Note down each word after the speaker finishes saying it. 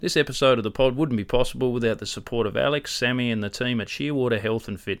This episode of the pod wouldn't be possible without the support of Alex, Sammy and the team at Shearwater Health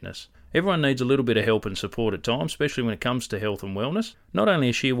and Fitness. Everyone needs a little bit of help and support at times, especially when it comes to health and wellness. Not only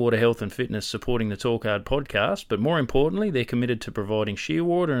is Shearwater Health and Fitness supporting the Talk Hard podcast, but more importantly, they're committed to providing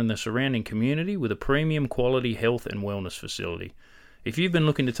Shearwater and the surrounding community with a premium quality health and wellness facility. If you've been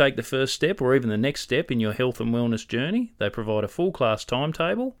looking to take the first step or even the next step in your health and wellness journey, they provide a full class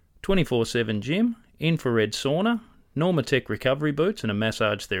timetable, 24/7 gym, infrared sauna, Normatec recovery boots and a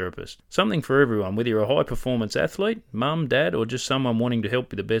massage therapist. Something for everyone, whether you're a high performance athlete, mum, dad or just someone wanting to help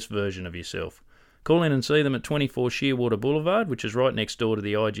be the best version of yourself. Call in and see them at 24 Shearwater Boulevard, which is right next door to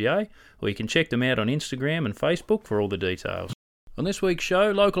the IGA, or you can check them out on Instagram and Facebook for all the details. On this week's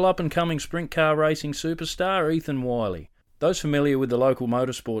show, local up-and-coming sprint car racing superstar Ethan Wyllie. Those familiar with the local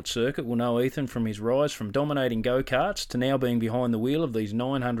motorsport circuit will know Ethan from his rise from dominating go-karts to now being behind the wheel of these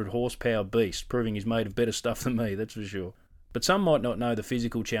 900 horsepower beasts, proving he's made of better stuff than me, that's for sure. But some might not know the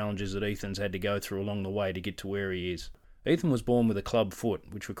physical challenges that Ethan's had to go through along the way to get to where he is. Ethan was born with a club foot,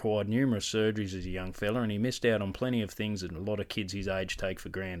 which required numerous surgeries as a young fella, and he missed out on plenty of things that a lot of kids his age take for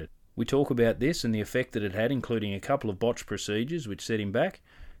granted. We talk about this and the effect that it had, including a couple of botched procedures which set him back,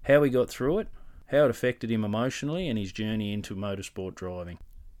 how he got through it, how it affected him emotionally and his journey into motorsport driving.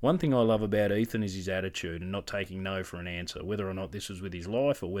 One thing I love about Ethan is his attitude and not taking no for an answer, whether or not this is with his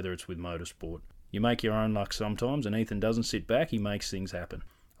life or whether it's with motorsport. You make your own luck sometimes and Ethan doesn't sit back, he makes things happen.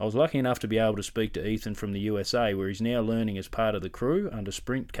 I was lucky enough to be able to speak to Ethan from the USA, where he's now learning as part of the crew under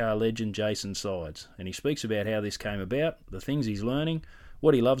sprint car legend Jason Sides, and he speaks about how this came about, the things he's learning,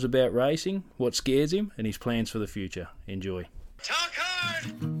 what he loves about racing, what scares him and his plans for the future. Enjoy. Talk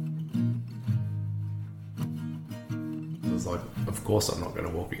hard! I was like, of course I'm not going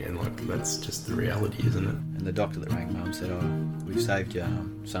to walk again. Like, that's just the reality, isn't it? And the doctor that rang mum said, we've saved your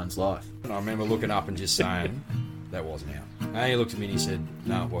son's life. And I remember looking up and just saying, that wasn't out. And he looked at me and he said,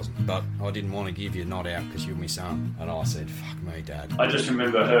 no, it wasn't. But I didn't want to give you not out because you're my son. And I said, fuck me, Dad. I just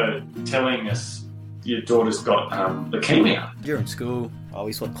remember her telling us, your daughter's got leukemia. During school,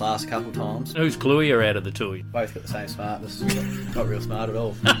 we swapped class a couple of times. Who's clueier out of the two? Both got the same smartness. Not real smart at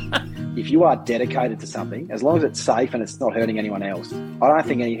all. If you are dedicated to something, as long as it's safe and it's not hurting anyone else, I don't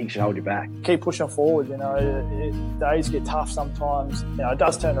think anything should hold you back. Keep pushing forward, days get tough sometimes. It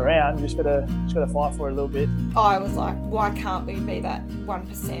does turn around, you just gotta fight for it a little bit. I was like, why can't we be that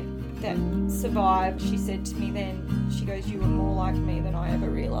 1% that survived? She said to me then, she goes, you were more like me than I ever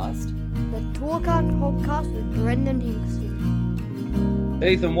realised. The Talk Hard podcast with Brendan Hinkson.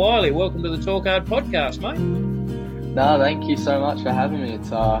 Ethan Wyllie, welcome to the Talk Hard podcast, mate. No, thank you so much for having me. It's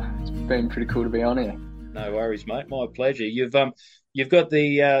been pretty cool to be on here. No worries, mate. My pleasure. You've got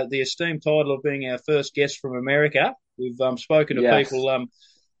the esteemed title of being our first guest from America. We've spoken to people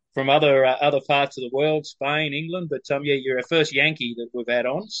from other parts of the world, Spain, England, but you're our first Yankee that we've had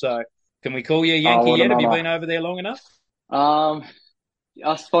on. So can we call you a Yankee yet? Have you been over there long enough?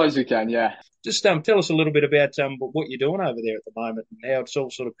 I suppose we can, yeah. Just tell us a little bit about what you're doing over there at the moment and how it's all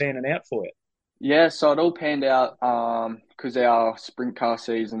sort of panning out for you. Yeah, so it all panned out because our sprint car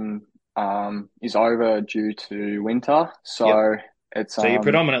season is over due to winter. So it's so you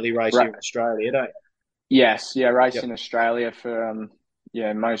predominantly race here in Australia, don't you? Yes, yeah, race in Australia for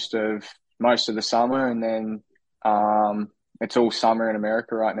most of the summer, and then it's all summer in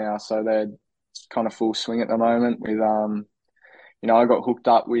America right now. So they're kind of full swing at the moment with I got hooked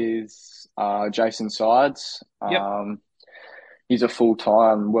up with Jason Sides. He's a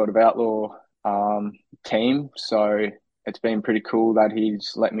full-time World of Outlaw team, so it's been pretty cool that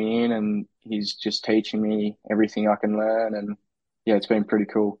he's let me in and he's just teaching me everything I can learn, and it's been pretty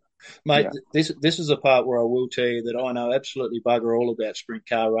cool. Mate, this is the part where I will tell you that I know absolutely bugger all about sprint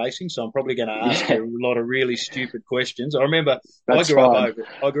car racing, so I'm probably going to ask you a lot of really stupid questions. I remember I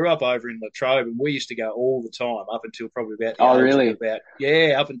grew up over in Latrobe, and we used to go all the time up until probably about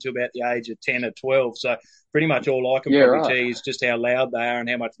up until about the age of 10 or 12. So pretty much all I can tell you is just how loud they are and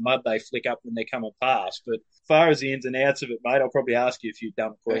how much mud they flick up when they're coming past. But as far as the ins and outs of it, mate, I'll probably ask you a few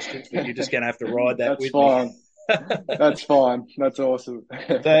dumb questions, but you're just going to have to ride that with me. That's fine. That's awesome.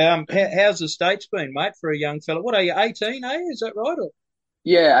 So, how's the States been, mate, for a young fella? What are you, 18, eh? Is that right? Or?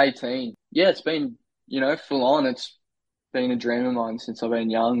 Yeah, 18. Yeah, it's been, full on. It's been a dream of mine since I've been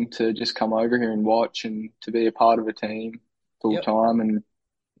young to just come over here and watch and to be a part of a team full time and,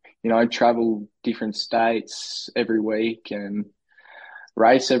 travel different states every week and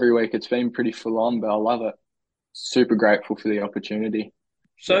race every week. It's been pretty full on, but I love it. Super grateful for the opportunity.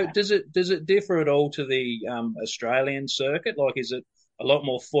 So does it differ at all to the Australian circuit? Like, is it a lot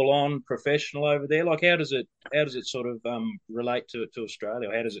more full on professional over there? Like, how does it sort of relate to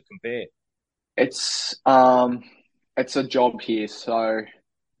Australia? How does it compare? It's a job here, so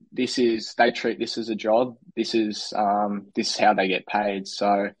they treat this as a job. This is how they get paid.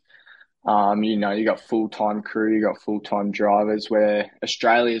 So, you got full-time crew, you got full-time drivers, where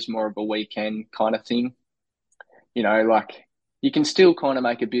Australia is more of a weekend kind of thing. Like you can still kind of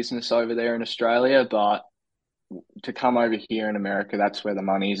make a business over there in Australia, but to come over here in America, that's where the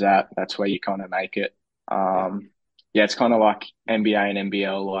money's at. That's where you kind of make it. It's kind of like NBA and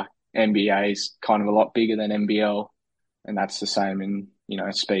NBL. Like NBA is kind of a lot bigger than NBL, and that's the same in,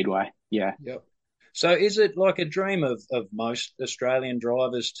 Speedway. Yeah. Yep. So is it like a dream of most Australian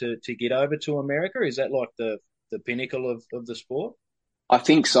drivers to get over to America? Is that like the pinnacle of the sport? I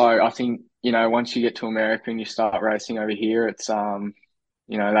think so. I think, once you get to America and you start racing over here, it's,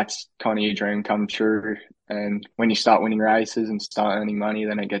 that's kind of your dream come true. And when you start winning races and start earning money,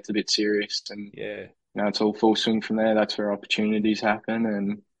 then it gets a bit serious. And, it's all full swing from there. That's where opportunities happen.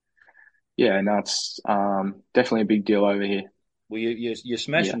 And, it's definitely a big deal over here. Well, you're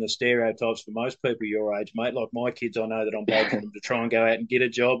smashing the stereotypes for most people your age, mate. Like my kids, I know that I'm begging them to try and go out and get a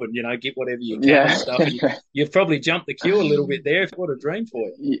job and, get whatever you can and stuff. You've probably jumped the queue a little bit there. What a dream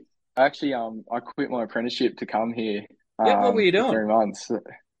for you. Actually, I quit my apprenticeship to come here. What were you doing? 3 months.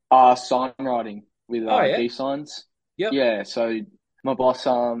 Sign writing with D-signs. Yep. Yeah, so my boss,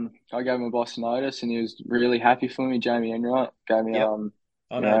 I gave my boss notice and he was really happy for me. Jamie Enright gave me,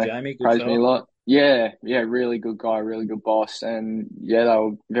 I know Jamie, good praised fellow. me a lot. Yeah, really good guy, really good boss. And they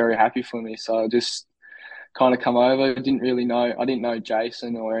were very happy for me. So I just kind of come over. I didn't know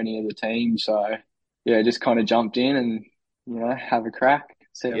Jason or any of the team. So just kind of jumped in and, have a crack,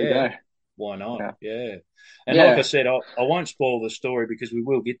 see how we go. Why not? Yeah. And like I said, I won't spoil the story because we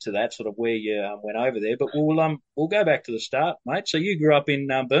will get to that sort of where you went over there. But we'll go back to the start, mate. So you grew up in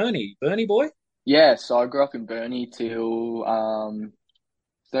Burnie boy? Yeah, so I grew up in Burnie till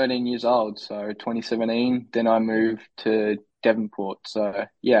 13 years old, so 2017. Then I moved to Devonport. So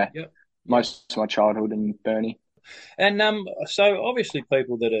most of my childhood in Burnie. And so obviously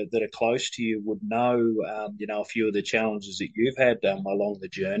people that are close to you would know a few of the challenges that you've had along the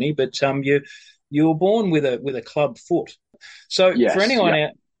journey. But you were born with a club foot. So for anyone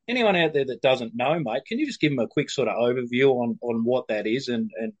out there that doesn't know, mate, can you just give them a quick sort of overview on what that is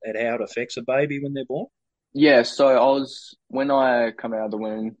and how it affects a baby when they're born? Yeah, so when I come out of the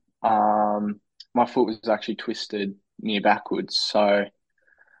womb, my foot was actually twisted near backwards. So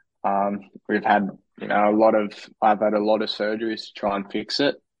we've had, I've had a lot of surgeries to try and fix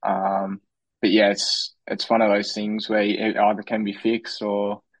it. But it's one of those things where it either can be fixed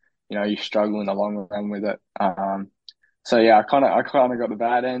or, you struggle in the long run with it. I kind of got the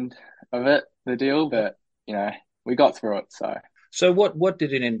bad end of it, the deal, but, we got through it. So what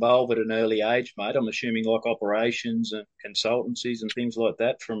did it involve at an early age, mate? I'm assuming like operations and consultancies and things like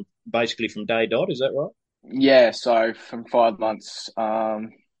that from day dot, is that right? Yeah, so from 5 months, 0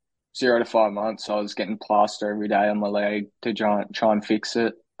 to 5 months, I was getting plaster every day on my leg to try and fix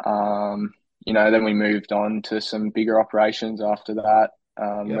it. Then we moved on to some bigger operations after that,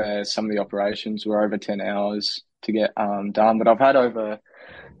 where some of the operations were over 10 hours to get done. But I've had over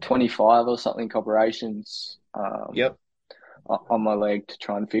 25 or something operations on my leg to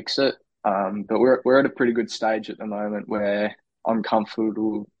try and fix it. But we're at a pretty good stage at the moment where I'm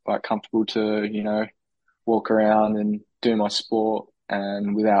comfortable to, walk around and do my sport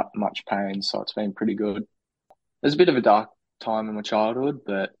and without much pain. So it's been pretty good. There's a bit of a dark time in my childhood,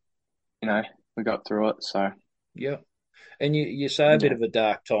 but, we got through it. So. Yeah. And you say a bit of a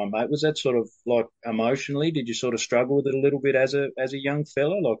dark time, mate. Was that sort of like emotionally? Did you sort of struggle with it a little bit as a young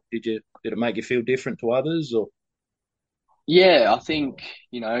fella? Like, did it make you feel different to others or? Yeah, I think,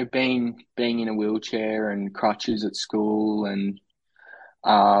 being in a wheelchair and crutches at school and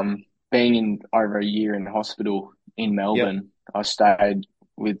being in over a year in the hospital in Melbourne, I stayed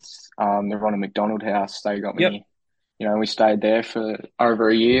with the Ronald McDonald House. They got me, we stayed there for over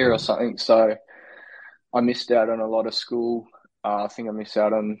a year or something. So I missed out on a lot of school. I think I missed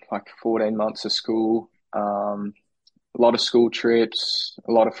out on like 14 months of school, a lot of school trips,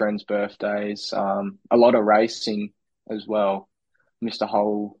 a lot of friends' birthdays, a lot of racing as well. Missed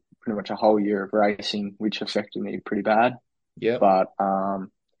pretty much a whole year of racing, which affected me pretty bad. Yeah. But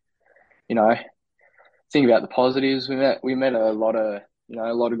think about the positives. We met a lot of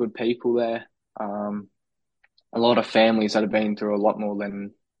good people there. A lot of families that have been through a lot more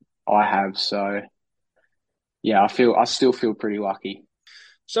than I have. So I still feel pretty lucky.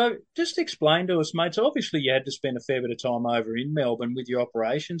 So just explain to us, mate. So obviously you had to spend a fair bit of time over in Melbourne with your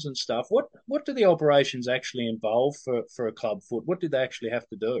operations and stuff. What do the operations actually involve for a club foot? What did they actually have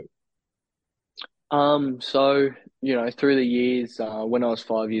to do? So, through the years, when I was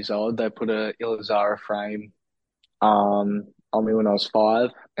 5 years old, they put a Ilizara frame, on me when I was 5,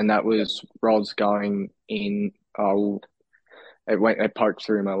 and that was rods going in. It poked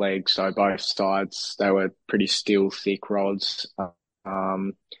through my leg, so both sides they were pretty steel thick rods.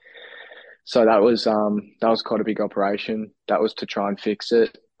 Um, so that was quite a big operation. That was to try and fix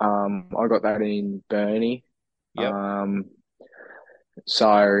it. I got that in Burnie. Yep.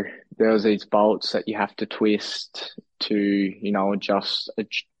 So there was these bolts that you have to twist to,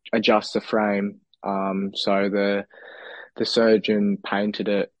 adjust the frame. So the surgeon painted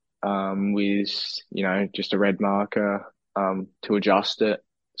it with, just a red marker to adjust it.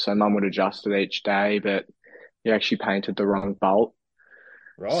 So Mum would adjust it each day, but he actually painted the wrong bolt.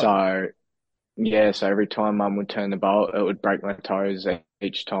 Right. So yeah, so every time Mum would turn the bolt, it would break my toes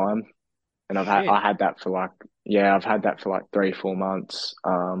each time. And I've had that for like 3-4 months.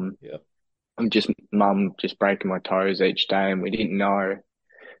 Yep. Mum just breaking my toes each day, and we didn't know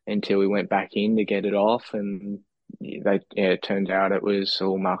until we went back in to get it off, and it turned out it was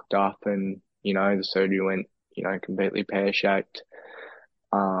all mucked up, and the surgery went completely pear shaped.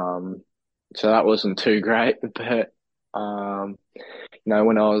 So that wasn't too great, but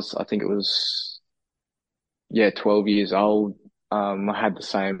when I think it was 12 years old, I had the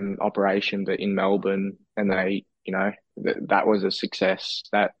same operation but in Melbourne, and they that was a success.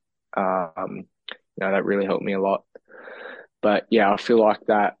 That really helped me a lot. But yeah, I feel like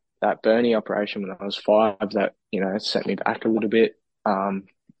that Burnie operation when I was 5, that set me back a little bit. I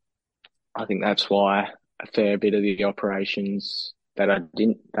think that's why a fair bit of the operations that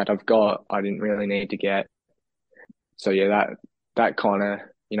I've got, I didn't really need to get. So yeah, that kind of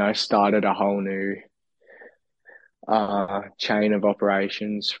started a whole new chain of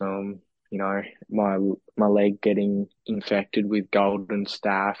operations from my leg getting infected with golden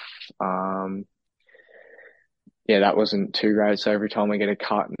staph. That wasn't too great. So every time I get a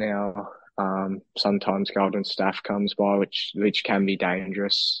cut now, sometimes golden staph comes by, which can be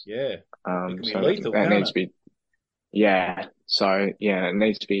dangerous. Yeah. It can be So lethal, that can't needs it? to be, yeah. So yeah, it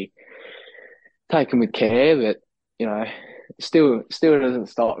needs to be taken with care, but still doesn't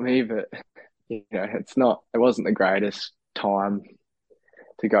stop me. But it wasn't the greatest time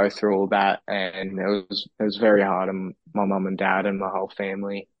to go through all that, and it was very hard on my mum and dad and my whole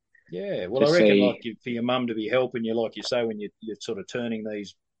family. Yeah, well, To I reckon see. for your mum to be helping you, like you say, when you're sort of turning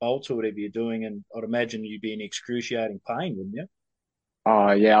these bolts or whatever you're doing, and I'd imagine you'd be in excruciating pain, wouldn't you?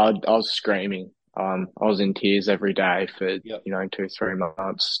 Oh yeah, I was screaming. I was in tears every day for Yep. 2-3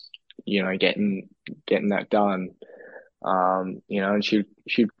 months. Getting that done. And she'd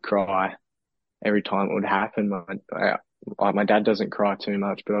cry every time it would happen. My dad doesn't cry too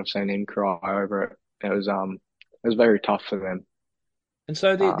much, but I've seen him cry over it. It was very tough for them. And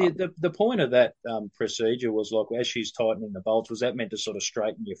so Um, the point of that procedure was like as she's tightening the bolts, was that meant to sort of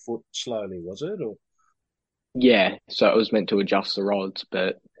straighten your foot slowly, was it? Or yeah, so it was meant to adjust the rods,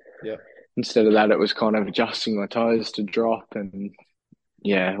 but yeah, instead of that, it was kind of adjusting my toes to drop, and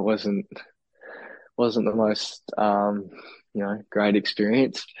yeah, it wasn't the most great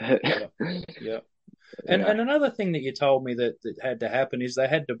experience. But yeah, yeah. And yeah, another thing that you told me that had to happen is they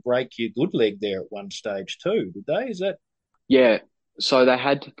had to break your good leg there at one stage too, did they? Is that yeah. So they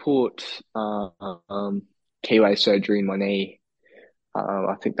had to put keyway surgery in my knee.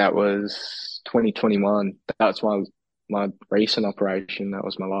 I think that was 2021. That's my recent operation. That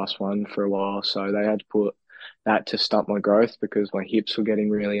was my last one for a while. So they had to put that to stop my growth because my hips were getting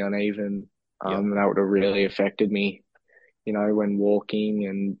really uneven. yeah, And that would have really affected me, when walking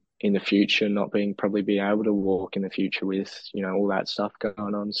and in the future, not probably being able to walk in the future with, all that stuff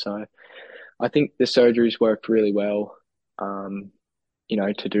going on. So I think the surgeries worked really well,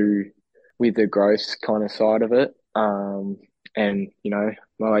 to do with the growth kind of side of it. And,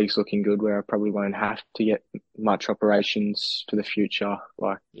 my leg's looking good where I probably won't have to get much operations for the future.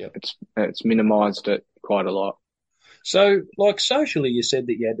 Like yeah. it's minimized it quite a lot. So, like socially, you said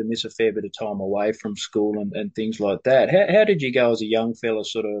that you had to miss a fair bit of time away from school and things like that. How did you go as a young fella,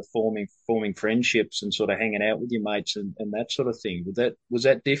 sort of forming friendships and sort of hanging out with your mates and that sort of thing? Was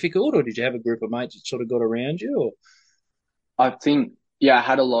that difficult, or did you have a group of mates that sort of got around you? Or I think, yeah, I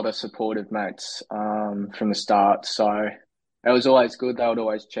had a lot of supportive mates, from the start. So it was always good. They would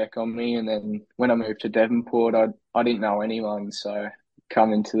always check on me. And then when I moved to Devonport, I didn't know anyone. So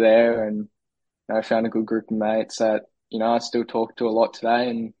come into there and I found a good group of mates that, I still talk to a lot today.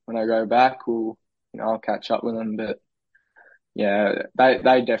 And when I go back, I'll catch up with them. But yeah,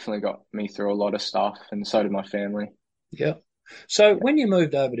 they definitely got me through a lot of stuff, and so did my family. yeah. So when you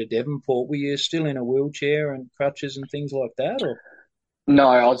moved over to Devonport, were you still in a wheelchair and crutches and things like that, or No,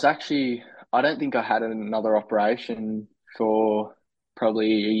 I don't think I had another operation for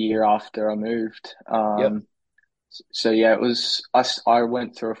probably a year after I moved. yep, So yeah, it was. I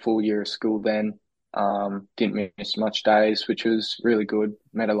went through a full year of school then. Didn't miss much days, which was really good.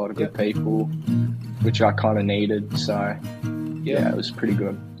 Met a lot of good people, which I kind of needed. So yeah, it was pretty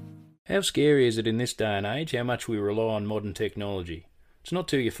good. How scary is it in this day and age how much we rely on modern technology? It's not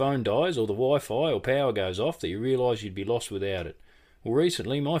till your phone dies or the Wi-Fi or power goes off that you realise you'd be lost without it. Well,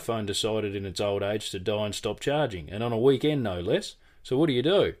 recently my phone decided in its old age to die and stop charging, and on a weekend no less. So what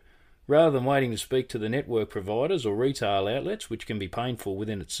do? Rather than waiting to speak to the network providers or retail outlets, which can be painful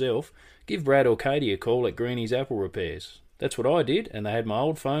within itself, give Brad or Katie a call at Greeny's Apple Repairs. That's what I did, and they had my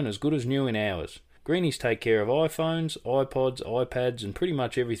old phone as good as new in hours. Greenies take care of iPhones, iPods, iPads and pretty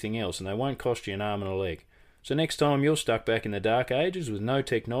much everything else, and they won't cost you an arm and a leg. So next time you're stuck back in the dark ages with no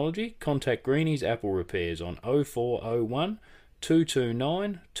technology, contact Greenies Apple Repairs on 0401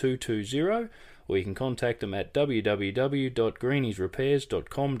 229 220, or you can contact them at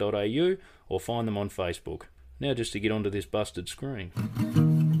www.greeniesrepairs.com.au or find them on Facebook. Now just to get onto this busted screen.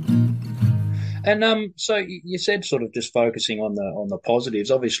 And so you said sort of just focusing on the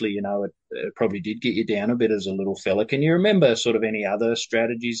positives. Obviously, it probably did get you down a bit as a little fella. Can you remember sort of any other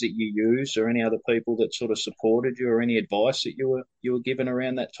strategies that you used, or any other people that sort of supported you, or any advice that you were given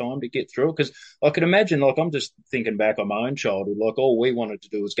around that time to get through it? Because I could imagine, like, I'm just thinking back on my own childhood, like all we wanted to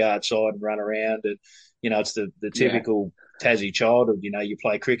do was go outside and run around, and it's the typical Tassie childhood. You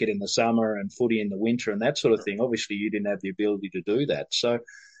play cricket in the summer and footy in the winter and that sort of thing. Obviously, you didn't have the ability to do that, so.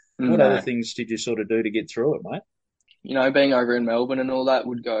 What other things did you sort of do to get through it, mate? Being over in Melbourne and all that,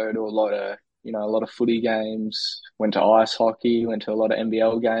 would go to a lot of footy games, went to ice hockey, went to a lot of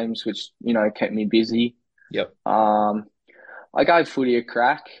NBL games, which, kept me busy. Yep. I gave footy a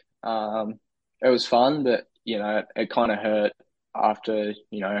crack. It was fun, but, it kind of hurt after,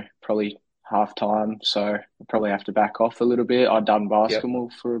 probably half time. So I probably have to back off a little bit. I'd done basketball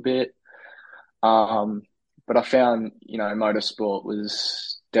for a bit. But I found, motorsport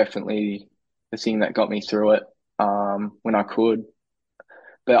was definitely the thing that got me through it when I could.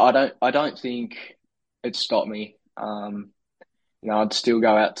 But I don't think it stopped me. I'd still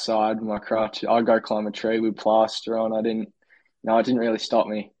go outside with my crutch. I'd go climb a tree with plaster on. It didn't really stop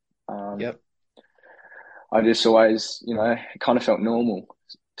me. Yep. I just always, it kind of felt normal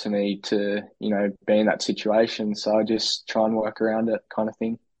to me to, be in that situation. So I just try and work around it, kind of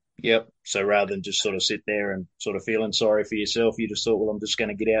thing. Yep. So rather than just sort of sit there and sort of feeling sorry for yourself, you just thought, well, I'm just going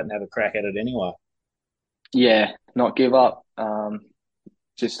to get out and have a crack at it anyway. Yeah, not give up.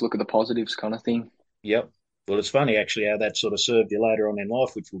 Just look at the positives, kind of thing. Yep. Well, it's funny actually how that sort of served you later on in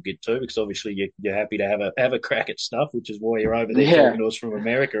life, which we'll get to, because obviously you're happy to have a crack at stuff, which is why you're over there talking to us from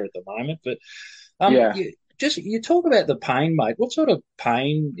America at the moment. But you talk about the pain, mate. What sort of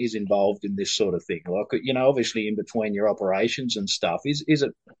pain is involved in this sort of thing? Like, obviously in between your operations and stuff, is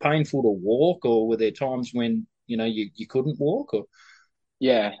it painful to walk, or were there times when, you couldn't walk? Or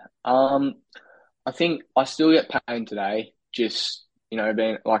yeah, I think I still get pain today. Just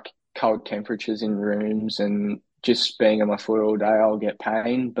being like cold temperatures in rooms and just being on my foot all day, I'll get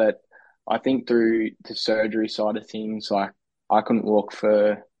pain. But I think through the surgery side of things, like I couldn't walk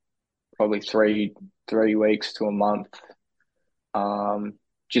for probably three weeks to a month,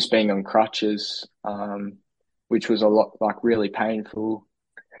 just being on crutches, which was a lot, like, really painful.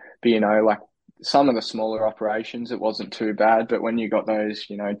 But, like some of the smaller operations, it wasn't too bad. But when you got those,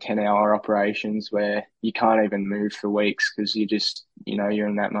 10-hour operations where you can't even move for weeks because you just, you're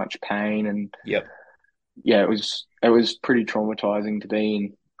in that much pain. And yep. Yeah, it was pretty traumatizing to be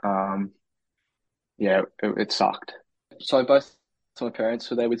in. It sucked. So both my parents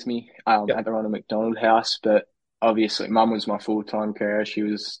were there with me at the Ronald McDonald House, but obviously Mum was my full-time carer. She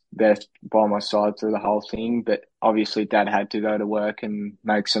was there by my side through the whole thing, but obviously Dad had to go to work and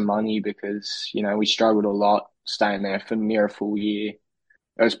make some money because, we struggled a lot staying there for near a full year.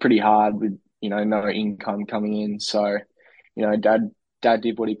 It was pretty hard with, no income coming in. So, Dad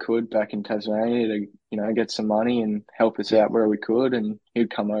did what he could back in Tasmania to, get some money and help us out where we could, and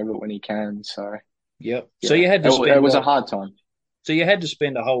he'd come over when he can. So, yep. So you had to spend... It was a hard time. So you had to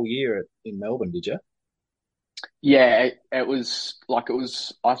spend a whole year in Melbourne, did you? Yeah, it was,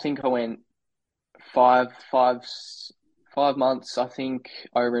 I think I went five months, I think,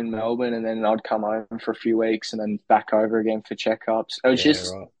 over in Melbourne, and then I'd come home for a few weeks and then back over again for checkups. It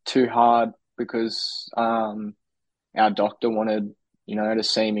was too hard because our doctor wanted, to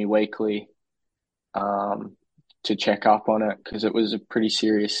see me weekly to check up on it because it was a pretty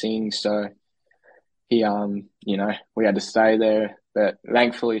serious thing. So he, we had to stay there. But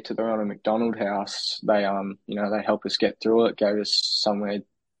thankfully to the Ronald McDonald House, they, they helped us get through it, gave us somewhere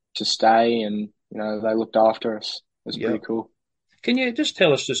to stay, and, they looked after us. It was pretty cool. Can you just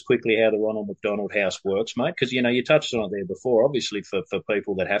tell us just quickly how the Ronald McDonald House works, mate? Because, you touched on it there before. Obviously, for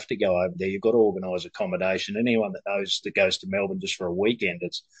people that have to go over there, you've got to organise accommodation. Anyone that knows that goes to Melbourne just for a weekend,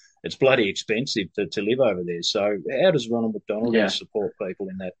 it's bloody expensive to live over there. So how does Ronald McDonald House support people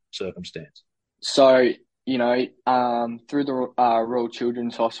in that circumstance? So, through the Royal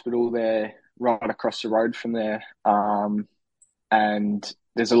Children's Hospital, they're right across the road from there. And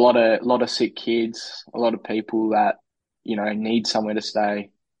there's a lot of sick kids, a lot of people that, need somewhere to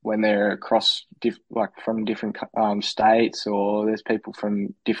stay when they're across from different states, or there's people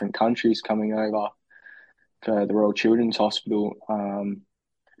from different countries coming over for the Royal Children's Hospital. And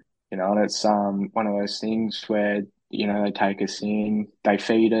it's one of those things where, they take us in, they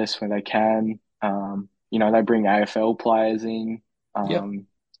feed us where they can. They bring AFL players in.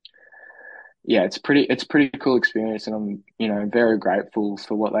 Yeah, it's pretty cool experience, and I'm, very grateful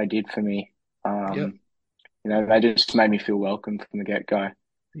for what they did for me. They just made me feel welcome from the get-go.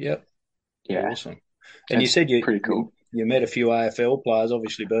 Yep. Yeah. Awesome. And you said pretty cool. You met a few AFL players,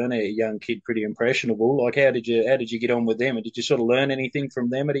 obviously Bernie, a young kid, pretty impressionable. Like, how did you get on with them? And did you sort of learn anything from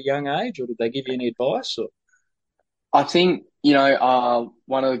them at a young age, or did they give you any advice? Or? I think,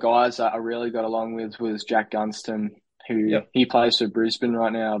 one of the guys that I really got along with was Jack Gunston, who he plays for Brisbane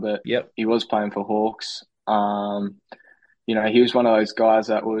right now, but he was playing for Hawks. He was one of those guys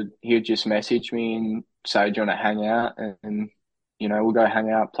that he would just message me and say, do you want to hang out? And we'll go hang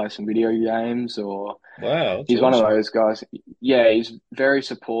out, play some video games. Or wow, he's awesome. One of those guys. Yeah, he's very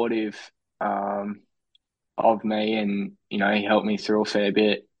supportive of me, and he helped me through a fair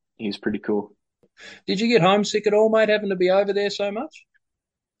bit. He was pretty cool. Did you get homesick at all, mate, having to be over there so much?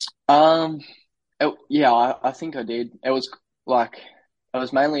 I think I did. It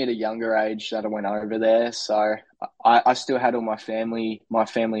was mainly at a younger age that I went over there, so I still had all my family. My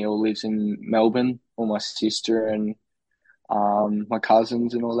family all lives in Melbourne, all my sister and my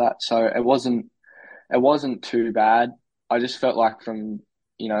cousins and all that. So it wasn't too bad. I just felt like from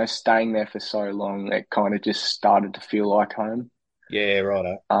staying there for so long, it kind of just started to feel like home. Yeah,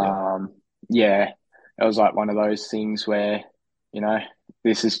 right. Yeah, it was like one of those things where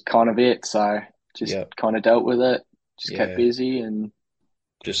this is kind of it. So just kind of dealt with it. Just kept busy, and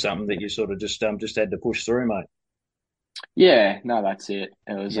just something that you sort of just had to push through, mate. Yeah, no, that's it.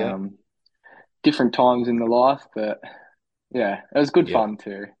 It was different times in the life, but yeah, it was good fun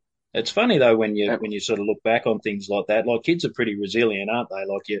too. It's funny though when you sort of look back on things like that. Like, kids are pretty resilient, aren't they?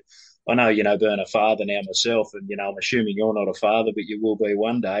 Like, I know, being a father now myself, and I'm assuming you're not a father, but you will be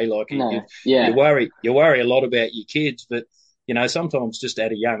one day. Like, you worry a lot about your kids, but sometimes just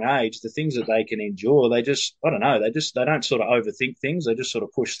at a young age, the things that they can endure, they just, I don't know, they don't sort of overthink things. They just sort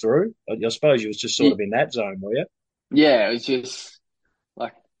of push through. I suppose you was just sort of in that zone, were you? Yeah, it was just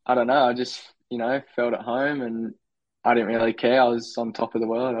like, I don't know. I just, felt at home, and I didn't really care. I was on top of the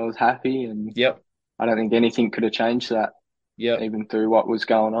world. I was happy, and I don't think anything could have changed that. Even through what was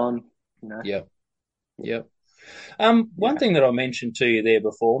going on, One thing that I mentioned to you there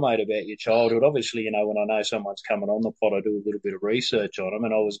before, mate, about your childhood, obviously, when I know someone's coming on the pod, I do a little bit of research on them,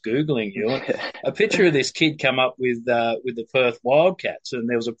 and I was Googling you, and a picture of this kid come up with the Perth Wildcats, and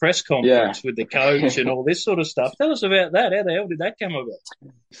there was a press conference with the coach and all this sort of stuff. Tell us about that. How the hell did that come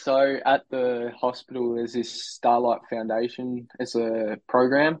about? So at the hospital, there's this Starlight Foundation. It's a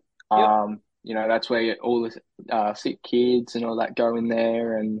program. That's where all the sick kids and all that go in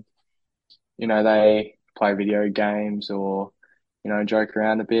there, and they play video games or joke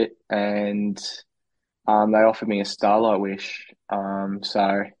around a bit, and they offered me a Starlight Wish.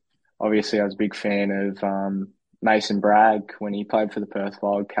 So obviously I was a big fan of Mason Bragg when he played for the Perth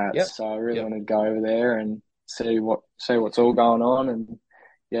Wildcats. So I really wanted to go over there and see what's all going on, and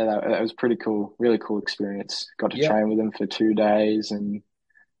that was pretty cool, really cool experience. Got to train with them for 2 days, and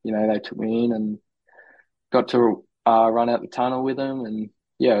they took me in and got to run out the tunnel with them, and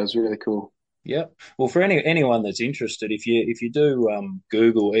it was really cool. Yeah. Well, for anyone that's interested, if you do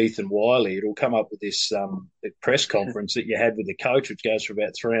Google Ethan Wyllie, it'll come up with this press conference that you had with the coach, which goes for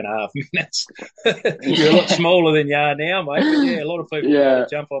about 3.5 minutes. You're a lot smaller than you are now, mate. But a lot of people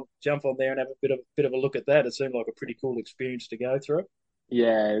jump on there and have a bit of a look at that. It seemed like a pretty cool experience to go through.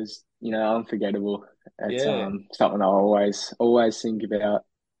 Yeah, it was unforgettable. It's something I always think about.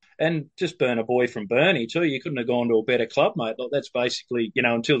 And just being a boy from Burnie too, you couldn't have gone to a better club, mate. Like, that's basically,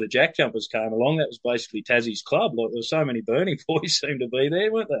 until the Jack Jumpers came along, that was basically Tassie's club. Like, there were so many Burnie boys seemed to be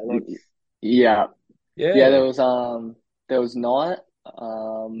there, weren't there? Like, yeah. There was Knight,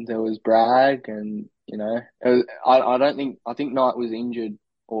 there was Bragg, and I think Knight was injured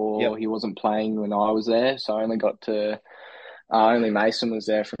or he wasn't playing when I was there, so I only got to only Mason was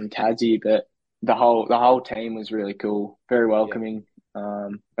there from Tassie, but the whole team was really cool, very welcoming.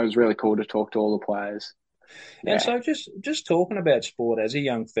 It was really cool to talk to all the players. And Yeah. so just talking about sport as a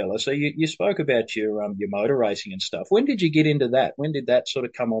young fella, so you spoke about your motor racing and stuff. When did you get into that? When did that sort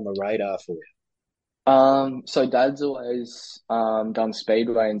of come on the radar for you? So Dad's always done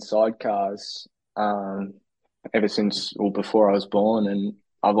speedway and sidecars ever since, well, before I was born, and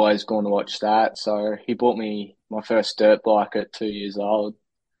I've always gone to watch that. So he bought me my first dirt bike at 2 years old.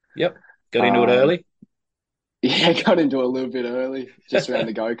 Yep. Got into it early? Yeah, got into it a little bit early, just around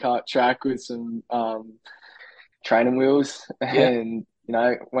the go-kart track with some training wheels, and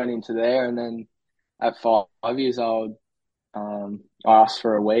went into there. And then at 5 years old, I asked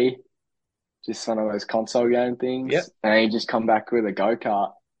for a Wii, just one of those console game things. Yep. And he just come back with a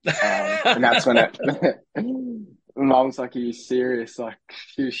go-kart. And that's when Mum was like, "Are you serious?" Like,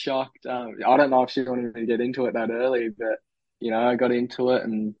 she was shocked. I don't know if she wanted me to get into it that early, but I got into it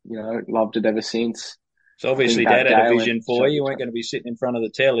and loved it ever since. So obviously Dad had a vision for you. You weren't going to be sitting in front of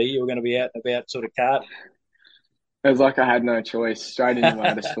the telly. You were going to be out and about sort of karting. It was like I had no choice. Straight into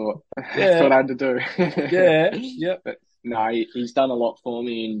motorsport. That's what I had to do. Yeah. Yep. But no, he's done a lot for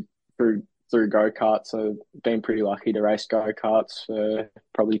me through go-karts. So I've been pretty lucky to race go-karts for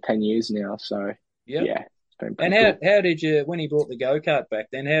probably 10 years now. So yep. Yeah. And how did you, when he brought the go-kart back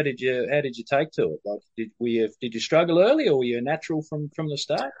then, how did you take to it? Like, did you struggle early, or were you a natural from the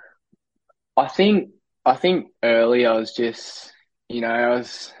start? I think early I was just,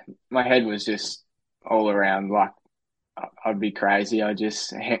 my head was just all around, like, I'd be crazy. I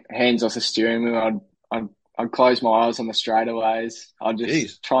just hands off the steering wheel. I'd close my eyes on the straightaways. I'd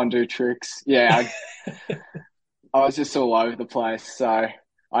just try and do tricks. Yeah, I was just all over the place. So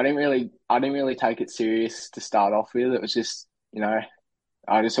I didn't really take it serious to start off with. It was just, I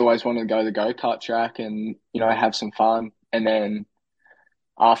just always wanted to go to the go-kart track and have some fun. And then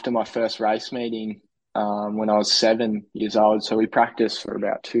after my first race meeting, when I was 7 years old, so we practiced for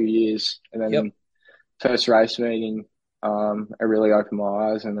about 2 years, and then first race meeting. It really opened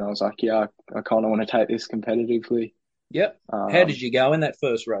my eyes, and I was like, yeah, I kind of want to take this competitively. Yep. How did you go in that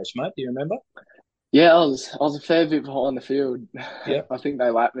first race, mate? Do you remember? Yeah, I was a fair bit behind the field. Yeah. I think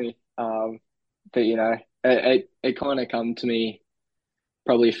they lapped me. But it kind of come to me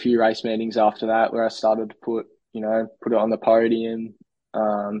probably a few race meetings after that where I started to put it on the podium,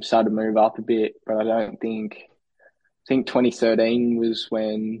 started to move up a bit. But I think 2013 was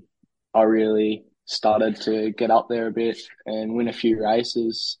when I really started to get up there a bit and win a few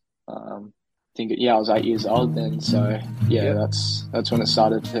races. I was 8 years old then, so that's when it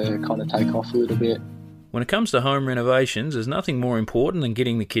started to kind of take off a little bit. When it comes to home renovations, there's nothing more important than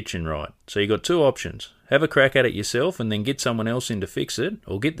getting the kitchen right. So you've got two options. Have a crack at it yourself and then get someone else in to fix it,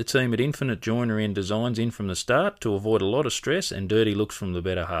 or get the team at Infinite Joinery and Designs in from the start to avoid a lot of stress and dirty looks from the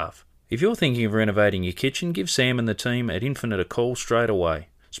better half. If you're thinking of renovating your kitchen, give Sam and the team at Infinite a call straight away.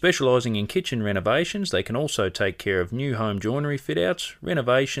 Specialising in kitchen renovations, they can also take care of new home joinery fit-outs,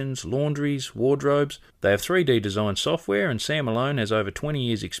 renovations, laundries, wardrobes. They have 3D design software, and Sam alone has over 20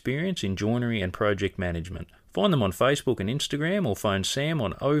 years' experience in joinery and project management. Find them on Facebook and Instagram, or phone Sam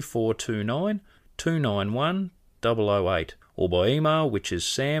on 0429 291 008, or by email, which is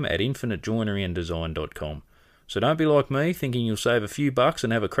sam@infinitejoineryanddesign.com. So don't be like me, thinking you'll save a few bucks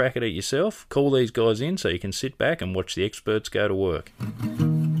and have a crack at it yourself. Call these guys in so you can sit back and watch the experts go to work.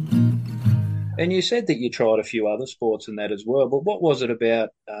 And you said that you tried a few other sports and that as well, but what was it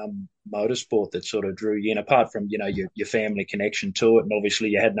about motorsport that sort of drew you in, apart from, your family connection to it, and obviously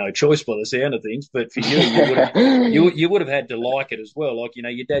you had no choice by the sound of things, but for you, you would have had to like it as well. Like,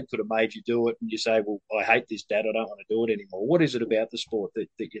 your dad could have made you do it and you say, well, I hate this, Dad, I don't want to do it anymore. What is it about the sport that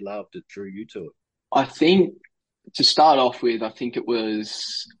you loved that drew you to it? I think, to start off with, I think it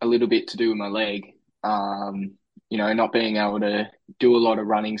was a little bit to do with my leg. Not being able to do a lot of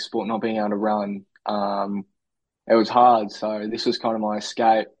running sport, not being able to run. It was hard. So this was kind of my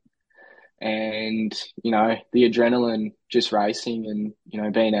escape. And, the adrenaline, just racing and,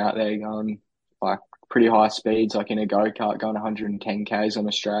 being out there going like pretty high speeds, like in a go-kart, going 110 Ks on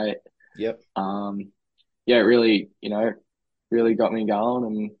a straight. Yep. It really, really got me going,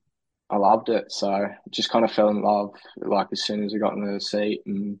 and I loved it. So I just kind of fell in love, like, as soon as I got in the seat,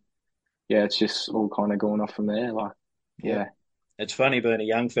 and it's just all kind of going off from there. Like, yeah. It's funny being a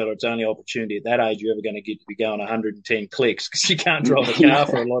young fella. It's only opportunity at that age you're ever going to get to be going 110 clicks, because you can't drive a car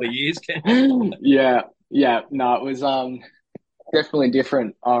for a lot of years, can you? Yeah. No, it was definitely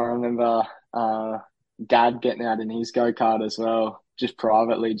different. I remember Dad getting out in his go-kart as well, just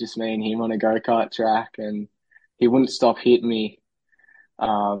privately, just me and him on a go-kart track, and he wouldn't stop hitting me.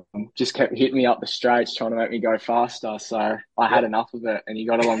 just kept hitting me up the straights, trying to make me go faster. So I had enough of it, and he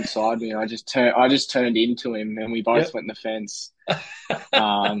got alongside me, and I just turned into him, and we both went in the fence.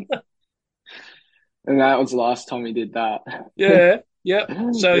 And that was the last time he did that. Yeah. Yep.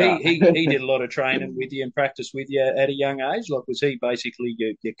 So Yeah. he did a lot of training with you and practice with you at a young age. Like, was he basically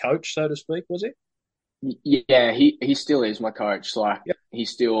your coach, so to speak? Was he? Yeah, he still is my coach. Like,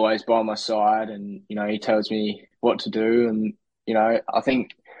 he's still always by my side, and he tells me what to do. And I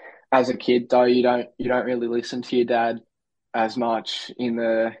think as a kid though, you don't really listen to your dad as much in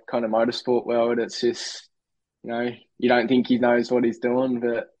the kind of motorsport world. It's just you don't think he knows what he's doing,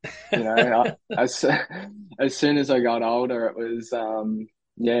 but as soon as I got older, it was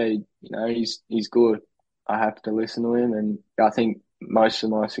he's good. I have to listen to him, and I think most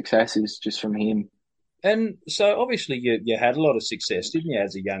of my success is just from him. And so obviously you had a lot of success, didn't you,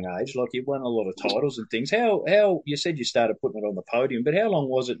 as a young age? Like, you won a lot of titles and things. How you said you started putting it on the podium, but how long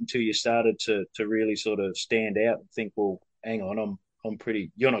was it until you started to really sort of stand out and think, well, hang on, I'm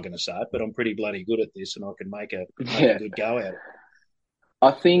pretty, you're not going to say it, but I'm pretty bloody good at this, and I can make a good go at it.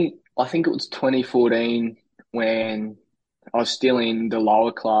 I think it was 2014 when I was still in the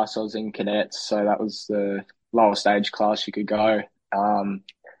lower class. I was in cadets, so that was the lowest age class you could go.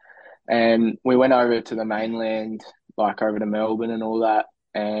 And we went over to the mainland, like over to Melbourne and all that.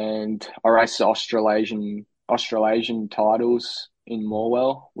 And I raced the Australasian titles in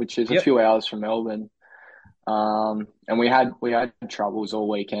Morwell, which is a few hours from Melbourne. And we had troubles all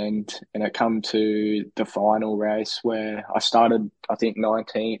weekend, and it come to the final race where I started, I think,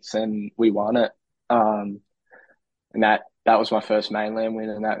 19th, and we won it. And that was my first mainland win,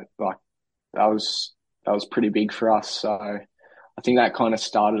 and that was pretty big for us. So I think that kind of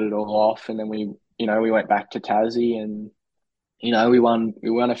started it all off, and then we went back to Tassie, and we won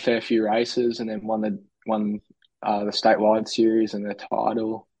a fair few races, and then won the statewide series and the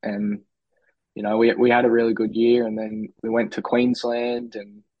title, and we had a really good year, and then we went to Queensland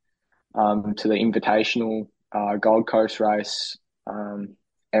and to the Invitational Gold Coast race, and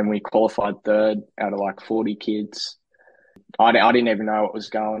we qualified third out of like 40 kids. I didn't even know what was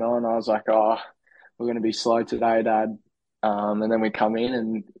going on. I was like, oh, we're going to be slow today, Dad. And then we come in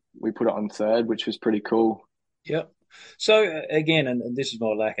and we put it on third, which was pretty cool. Yep. So again, and this is my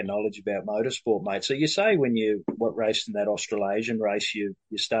lack of knowledge about motorsport, mate. So you say when you raced in that Australasian race, you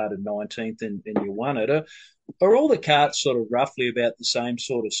started 19th and you won it. Are all the karts sort of roughly about the same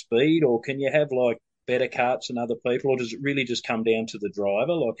sort of speed, or can you have like better karts than other people, or does it really just come down to the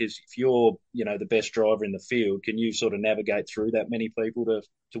driver? Like, if you're the best driver in the field, can you sort of navigate through that many people to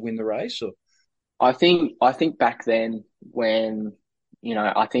win the race? Or I think back then when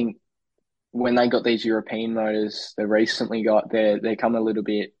I think when they got these European motors, they recently got they come a little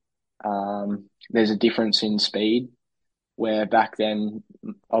bit. There's a difference in speed, where back then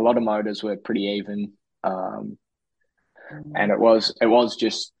a lot of motors were pretty even, and it was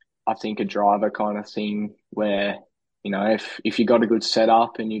just, I think, a driver kind of thing where if you got a good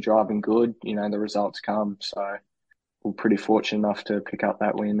setup and you're driving good, the results come. So we're pretty fortunate enough to pick up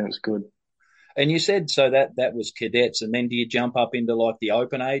that win. It was good. And you said so that was cadets, and then do you jump up into like the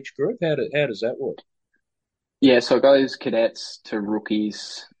open age group? How does that work? Yeah, so it goes cadets to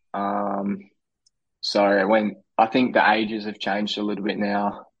rookies. So I think the ages have changed a little bit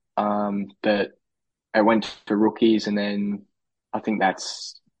now, but it went to rookies, and then I think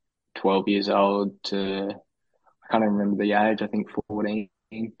that's 12 years old to, I can't even remember the age, I think 14.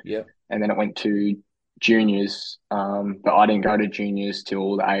 Yeah. And then it went to juniors, but I didn't go to juniors till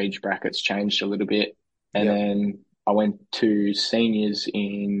all the age brackets changed a little bit. And then I went to seniors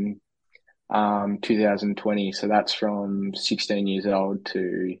in 2020. So that's from 16 years old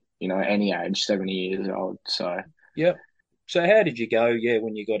to, any age, 70 years old. So, yeah. So how did you go,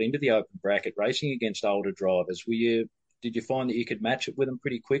 when you got into the open bracket racing against older drivers? Did you find that you could match it with them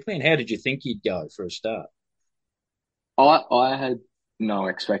pretty quickly? And how did you think you'd go for a start? I had no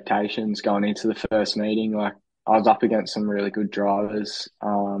expectations going into the first meeting. Like, I was up against some really good drivers.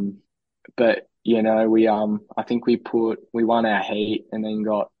 But I think we won our heat and then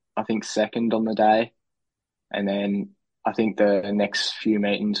got, I think, second on the day. And then I think the next few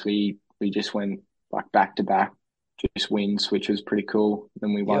meetings we just went like back to back, just wins, which was pretty cool.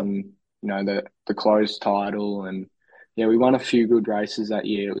 Then we won, the closed title, and we won a few good races that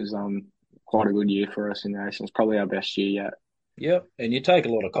year. It was quite a good year for us in racing. It's probably our best year yet. Yep, and you take a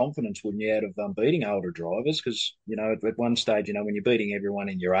lot of confidence, wouldn't you, out of beating older drivers? Because at one stage, when you're beating everyone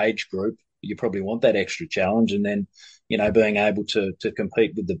in your age group, you probably want that extra challenge, and then being able to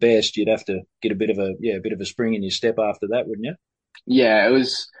compete with the best, you'd have to get a bit of a spring in your step after that, wouldn't you? Yeah, it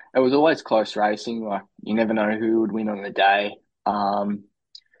was always close racing. Like, you never know who would win on the day.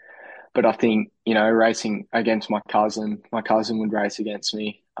 But I think, racing against my cousin would race against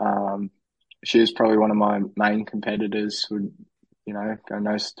me. She was probably one of my main competitors, would, go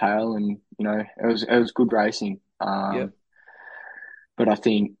nose to tail, and, it was good racing. Yep. But I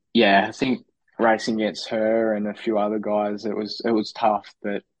think racing against her and a few other guys, it was tough,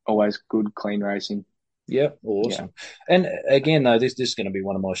 but always good, clean racing. Yeah, awesome. And again, though, this is going to be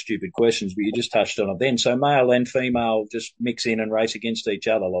one of my stupid questions, but you just touched on it then. So male and female just mix in and race against each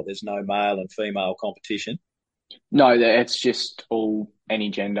other, like there's no male and female competition. No, it's just all any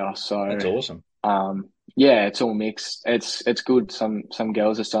gender. So That's awesome. yeah, it's all mixed. It's good. Some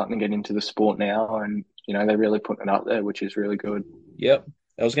girls are starting to get into the sport now, and they're really putting it up there, which is really good. Yep.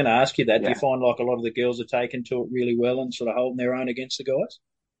 I was going to ask you that. Do Yeah. you find like a lot of the girls are taking to it really well and sort of holding their own against the guys?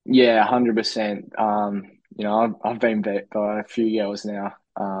 Yeah, 100%. I've been bet by a few girls now.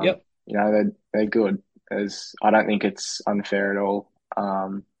 Yep. They're good. I don't think it's unfair at all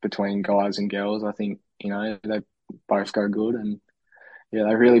between guys and girls. I think they both go good, and yeah,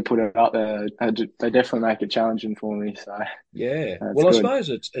 they really put it up there. They definitely make it challenging for me. So Yeah. that's Well, I good. suppose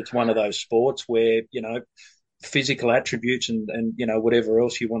it's one of those sports where, physical attributes and whatever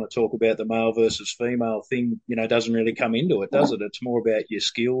else you want to talk about, the male versus female thing, doesn't really come into it, does it? It's more about your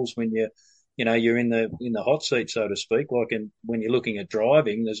skills when you're in the hot seat, so to speak. Like, when you're looking at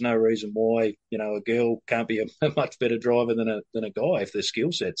driving, there's no reason why a girl can't be a much better driver than a guy if the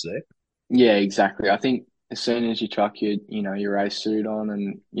skill set's there. Yeah, exactly. I think as soon as you chuck your race suit on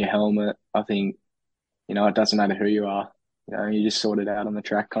and your helmet, I think it doesn't matter who you are. You just sort it out on the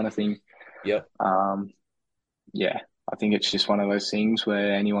track, kind of thing. Yep. Yeah, I think it's just one of those things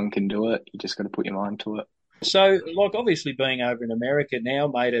where anyone can do it. You just got to put your mind to it. So, like, obviously being over in America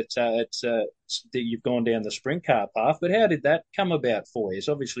now, mate, you've gone down the sprint car path. But how did that come about for you?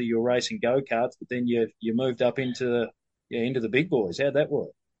 So obviously you were racing go karts, but then you moved up into the big boys. How'd that work?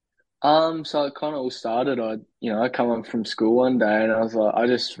 So it kind of all started. I come home from school one day and I was like, I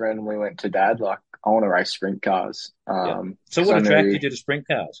just randomly went to dad, like, I want to race sprint cars. Yeah. So 'Cause what I attracted knew, you to sprint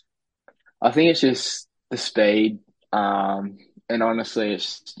cars? I think it's just the speed. And honestly,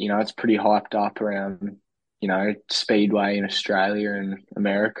 it's pretty hyped up around, speedway in Australia and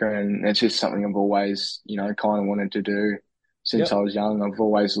America. And it's just something I've always, kind of wanted to do since Yep. I was young. I've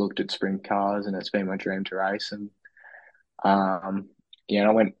always looked at sprint cars and it's been my dream to race. And, yeah,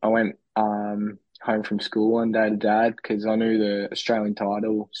 I went home from school one day to dad because I knew the Australian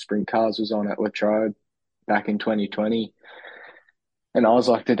title sprint cars was on at Latrobe back in 2020. And I was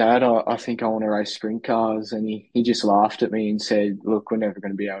like to dad, I think I want to race sprint cars. And he just laughed at me and said, look, we're never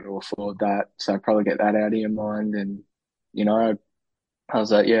going to be able to afford that. So probably get that out of your mind. And, I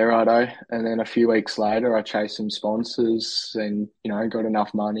was like, yeah, righto. And then a few weeks later, I chased some sponsors and, got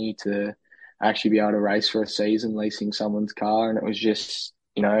enough money to actually be able to race for a season leasing someone's car. And it was just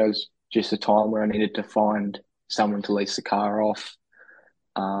a time where I needed to find someone to lease the car off.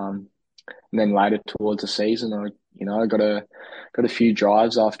 And then later towards the season, I got a few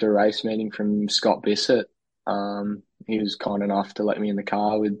drives after a race meeting from Scott Bissett. He was kind enough to let me in the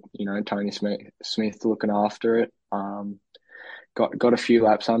car with, Tony Smith looking after it. Got a few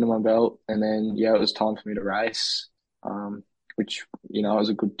laps under my belt, and then it was time for me to race. Which was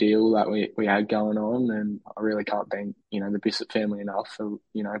a good deal that we had going on, and I really can't thank the Bissett family enough for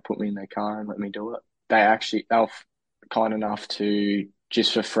put me in their car and let me do it. They were kind enough to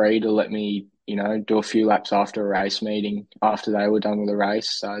just for free to let me do a few laps after a race meeting after they were done with the race.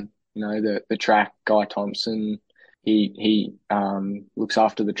 So the track guy Thompson, he looks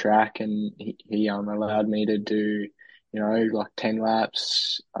after the track, and he allowed me to do like 10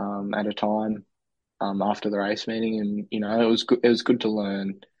 laps at a time after the race meeting, and it was good. It was good to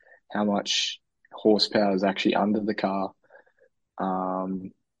learn how much horsepower is actually under the car.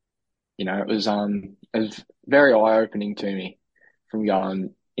 It was very eye opening to me from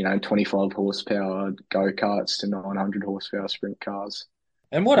going 25 horsepower go karts to 900 horsepower sprint cars.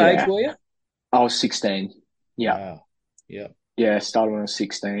 And what age Yeah, were you? I was 16. Yeah, Wow. Yeah. yeah, started when I was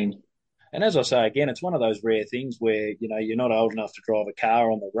 16. And as I say again, it's one of those rare things where you're not old enough to drive a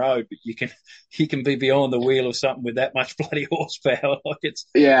car on the road, but you can be behind the wheel of something with that much bloody horsepower. Like it's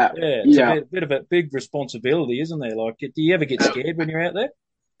Yeah, it's yeah. a bit of a big responsibility, isn't there? Like, do you ever get scared when you're out there?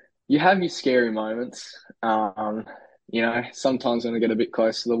 You have your scary moments. Sometimes when I get a bit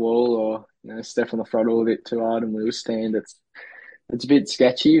close to the wall or step on the throttle a bit too hard and wheel stand, it's a bit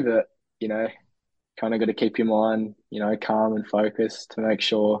sketchy, but kind of got to keep your mind, calm and focused to make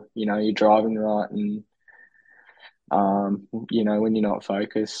sure, you're driving right. And, when you're not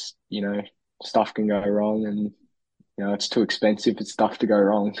focused, stuff can go wrong, and, it's too expensive for stuff to go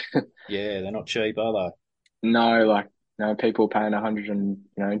wrong. Yeah, they're not cheap, are they? No, like people paying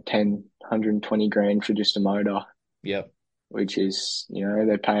 120 grand for just a motor. Yep. Which is,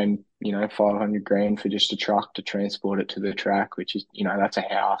 they're paying, 500 grand for just a truck to transport it to the track, which is, that's a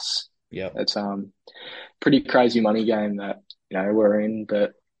house. Yep. That's pretty crazy money game that, we're in.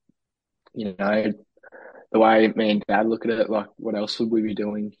 But, the way me and Dad look at it, like, what else would we be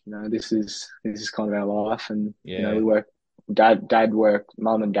doing? This is kind of our life. And, we work,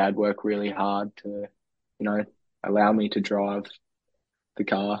 Mum and Dad work really hard to, allow me to drive the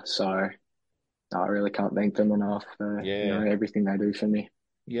car. So I really can't thank them enough for everything they do for me.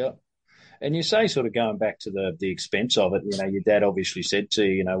 Yeah. And you say, sort of going back to the expense of it, your dad obviously said to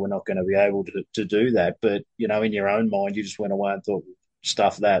you, we're not going to be able to do that. But, in your own mind, you just went away and thought,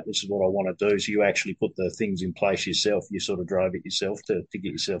 stuff that, this is what I want to do. So you actually put the things in place yourself. You sort of drove it yourself to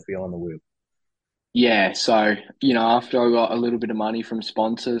get yourself behind the wheel. Yeah. So, after I got a little bit of money from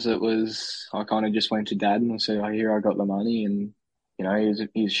sponsors, I kind of just went to Dad and said, here, I got the money. And,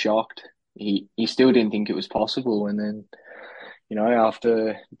 he was shocked. He still didn't think it was possible. And then,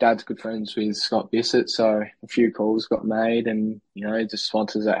 after Dad's good friends with Scott Bissett, so a few calls got made and, the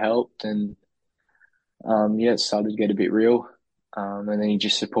sponsors that helped and, it started to get a bit real. And then he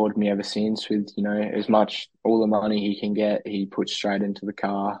just supported me ever since with, all the money he can get, he puts straight into the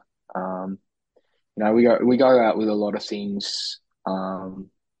car. We go out with a lot of things.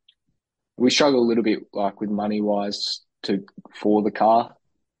 We struggle a little bit like with money wise for the car.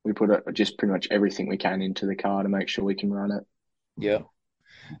 We put just pretty much everything we can into the car to make sure we can run it. Yeah.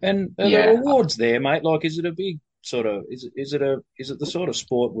 And are the rewards there, mate? Like, is it a big sort of, is it the sort of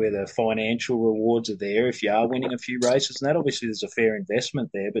sport where the financial rewards are there if you are winning a few races and that? Obviously there's a fair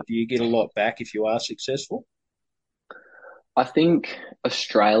investment there, but do you get a lot back if you are successful? I think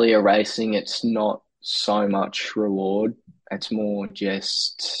Australia racing, it's not so much reward. It's more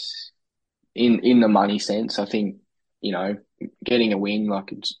just in the money sense. I think, getting a win,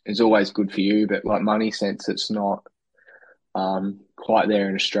 like it's always good for you, but like money sense, it's not quite there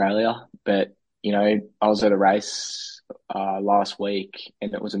in Australia. But, I was at a race last week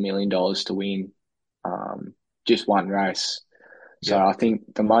and it was $1 million to win just one race. So I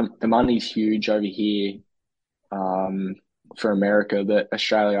think the money's huge over here for America, but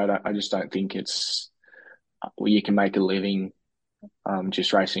Australia, I just don't think it's where you can make a living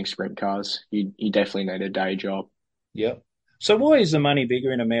just racing sprint cars. You definitely need a day job. Yep. So why is the money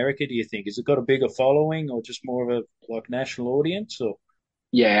bigger in America, do you think? Has it got a bigger following or just more of a national audience or?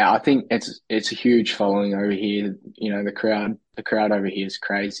 Yeah, I think it's a huge following over here. The crowd over here is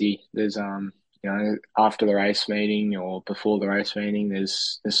crazy. There's after the race meeting or before the race meeting,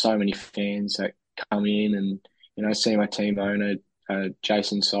 there's so many fans that come in and see my team owner,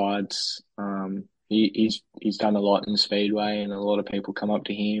 Jason Sides. He's done a lot in Speedway, and a lot of people come up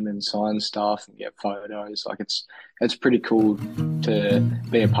to him and sign stuff and get photos. Like it's pretty cool to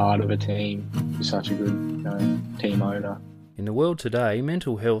be a part of a team with such a good team owner. In the world today,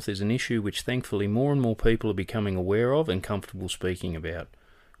 mental health is an issue which thankfully more and more people are becoming aware of and comfortable speaking about.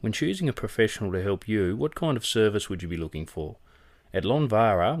 When choosing a professional to help you, what kind of service would you be looking for? At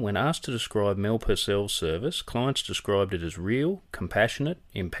Lonvara, when asked to describe Mel Purcell's service, clients described it as real, compassionate,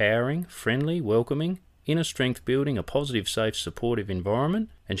 empowering, friendly, welcoming, inner strength building, a positive, safe, supportive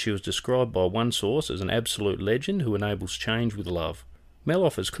environment, and she was described by one source as an absolute legend who enables change with love. Mel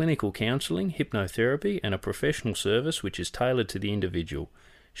offers clinical counselling, hypnotherapy, and a professional service which is tailored to the individual.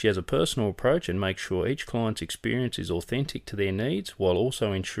 She has a personal approach and makes sure each client's experience is authentic to their needs while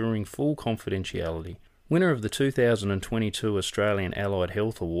also ensuring full confidentiality. Winner of the 2022 Australian Allied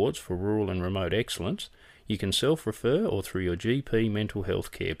Health Awards for Rural and Remote Excellence, you can self-refer or through your GP mental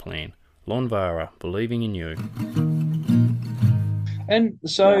health care plan. Lonvara, believing in you. And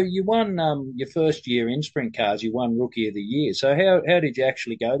so you won your first year in sprint cars, you won Rookie of the Year. So how did you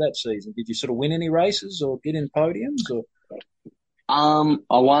actually go that season? Did you sort of win any races or get in podiums? Or? I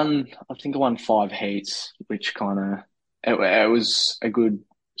think I won 5 heats, which kind of, it was a good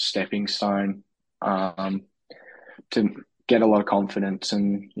stepping stone to get a lot of confidence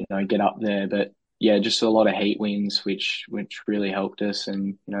and, get up there. But yeah, just a lot of heat wins, which really helped us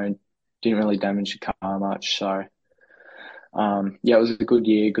and, didn't really damage the car much. So, it was a good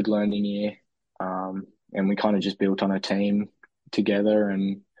year, good learning year. And we kind of just built on a team together,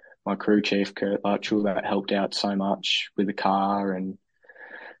 and my crew chief, Kurt Luttrell, that helped out so much with the car. And,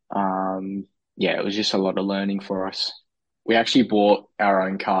 it was just a lot of learning for us. We actually bought our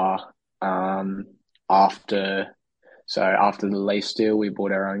own car, after the lease deal, we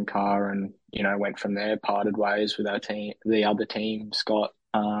bought our own car and, went from there, parted ways with our team, the other team, Scott,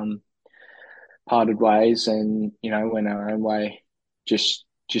 parted ways and, went our own way, just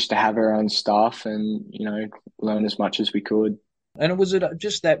just to have our own stuff and, learn as much as we could. And was it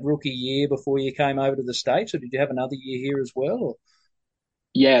just that rookie year before you came over to the States, or did you have another year here as well? Or?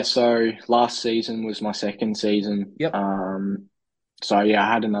 Yeah, so last season was my second season. Yep. So yeah,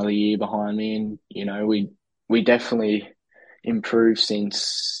 I had another year behind me, and we definitely improved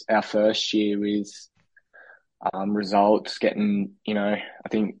since our first year with results, getting I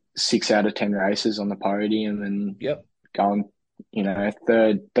think 6 out of 10 races on the podium, and Yep. going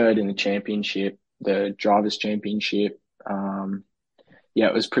third in the championship, the drivers' championship. Yeah,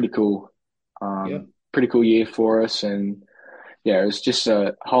 it was pretty cool. Yep. Pretty cool year for us, and yeah, it was just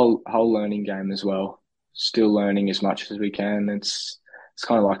a whole learning game as well. Still learning as much as we can. It's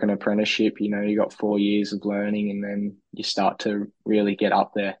kind of like an apprenticeship. You got 4 years of learning, and then you start to really get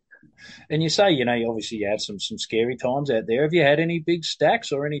up there. And you say, obviously you have some scary times out there. Have you had any big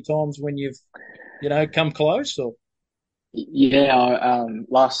stacks or any times when you've, come close? Or Yeah,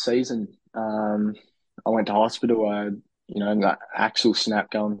 last season, I went to hospital. That axle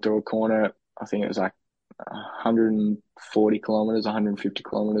snapped going through a corner. I think it was like 140 kilometers, 150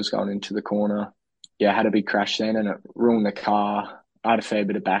 kilometers going into the corner. Yeah, I had a big crash then, and it ruined the car. I had a fair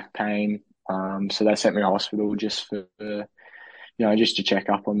bit of back pain. So they sent me to hospital just for, just to check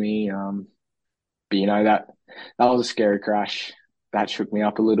up on me. But that was a scary crash. That shook me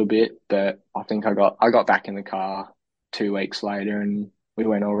up a little bit, but I think I got back in the car 2 weeks later, and we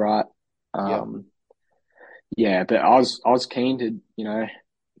went all right. Yeah, but I was keen to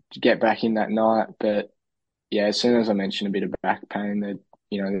get back in that night, but yeah, as soon as I mentioned a bit of back pain, the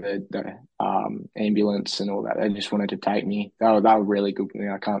ambulance and all that, they just wanted to take me. They were really good with me.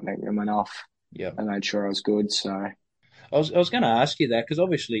 I can't thank them enough. Yeah, I made sure I was good. So I was going to ask you that because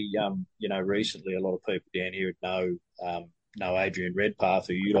obviously, recently a lot of people down here know Adrian Redpath,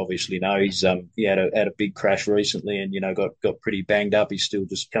 who you'd obviously know. He had a big crash recently, and got pretty banged up. He's still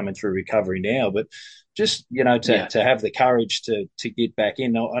just coming through recovery now, but just to have the courage to get back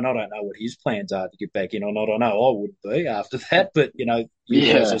in, and I don't know what his plans are to get back in or not. I know I would be after that, but you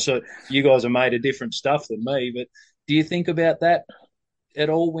guys are made of different stuff than me. But do you think about that at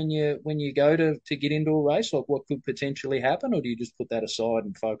all when you go to get into a race, like what could potentially happen, or do you just put that aside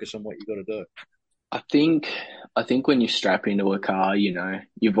and focus on what you got to do? I think when you strap into a car,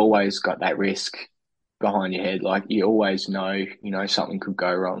 you've always got that risk behind your head. Like you always know, something could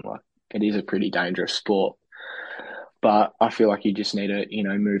go wrong. Like it is a pretty dangerous sport, but I feel like you just need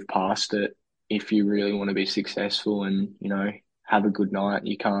to, move past it if you really want to be successful and, have a good night.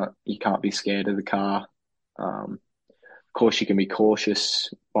 You can't be scared of the car. Of course, you can be cautious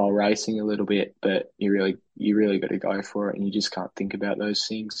while racing a little bit, but you really got to go for it, and you just can't think about those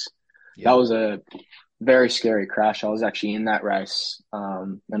things. Yeah. That was a very scary crash. I was actually in that race,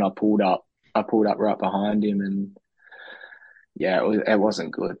 and I pulled up right behind him, and yeah, it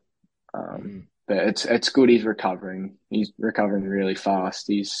wasn't good. But it's good he's recovering. He's recovering really fast.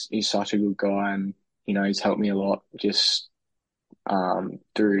 He's such a good guy, and he's helped me a lot just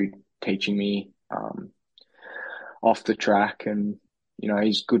through teaching me off the track, and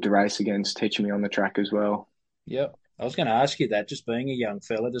he's good to race against, teaching me on the track as well. Yep. I was going to ask you that, just being a young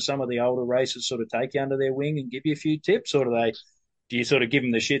fella, do some of the older racers sort of take you under their wing and give you a few tips, or do you sort of give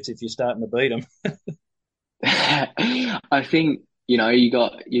them the shits if you're starting to beat them? I think, you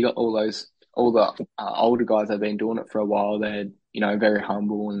got all the older guys that have been doing it for a while. They're, very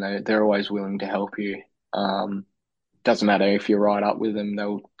humble, and they're always willing to help you. Doesn't matter if you're right up with them,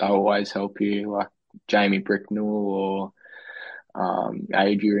 they'll always help you, like Jamie Bricknell or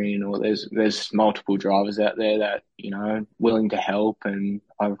Adrian, or there's multiple drivers out there that willing to help, and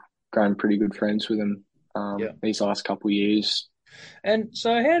I've grown pretty good friends with them these last couple of years. And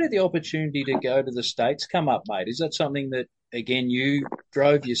so how did the opportunity to go to the States come up, mate? Is that something that, again, you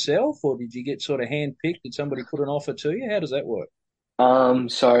drove yourself, or did you get sort of handpicked? Did somebody put an offer to you? How does that work?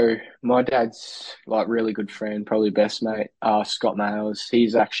 So my dad's like really good friend, probably best mate, Scott Mayles.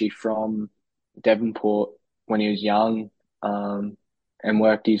 He's actually from Devonport when he was young, and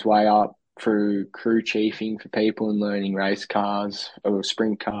worked his way up through crew chiefing for people and learning race cars or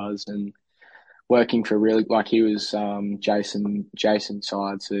sprint cars, and working for really, like he was Jason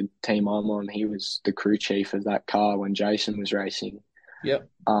Sides, the team I'm on. He was the crew chief of that car when Jason was racing. Yep.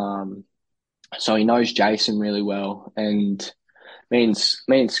 So he knows Jason really well, and me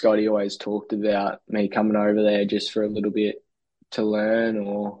and Scotty always talked about me coming over there just for a little bit to learn,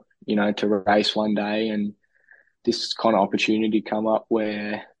 or to race one day, and this kind of opportunity come up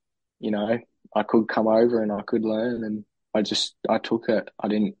where I could come over and I could learn, and I took it. I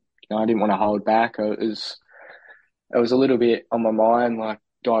didn't want to hold back. It was a little bit on my mind, like,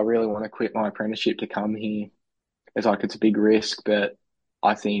 do I really want to quit my apprenticeship to come here? It's like it's a big risk, but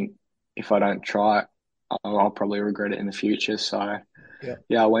I think if I don't try it, I'll probably regret it in the future. So Yeah.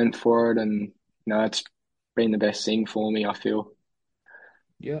 yeah, I went for it, and it's been the best thing for me, I feel.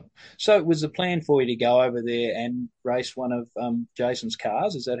 Yeah. So was the plan for you to go over there and race one of Jason's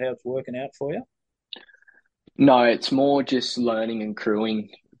cars? Is that how it's working out for you? No, it's more just learning and crewing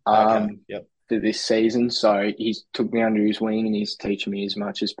Okay. Yep. for this season. So he's took me under his wing and he's teaching me as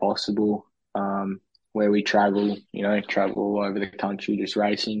much as possible. Where we travel, travel all over the country just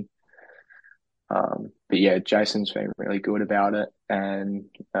racing. But yeah, Jason's been really good about it, and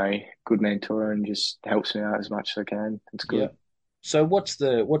good mentor, and just helps me out as much as I can. It's Yeah. good. So what's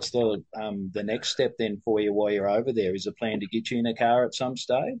the next step then for you while you're over there? Is the plan to get you in a car at some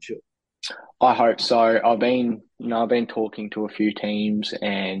stage? I hope so. I've been talking to a few teams,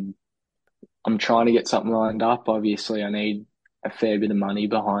 and I'm trying to get something lined up. Obviously, I need a fair bit of money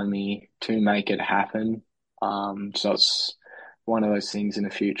behind me to make it happen. So it's one of those things in the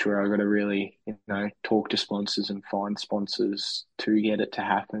future where I've got to really, talk to sponsors and find sponsors to get it to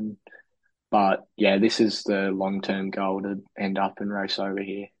happen. But yeah, this is the long-term goal, to end up and race over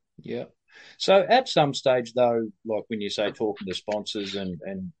here. Yeah. So at some stage though, like when you say talking to sponsors and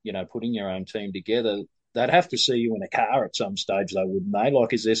putting your own team together, they'd have to see you in a car at some stage though, wouldn't they?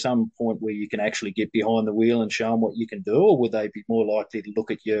 Like, is there some point where you can actually get behind the wheel and show them what you can do, or would they be more likely to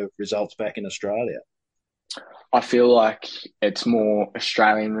look at your results back in Australia? I feel like it's more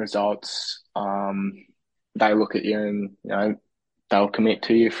Australian results. They look at you and, they'll commit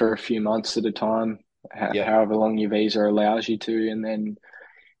to you for a few months at a time, Yeah. however long your visa allows you to. And then,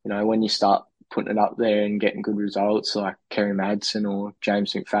 when you start putting it up there and getting good results, like Kerry Madsen or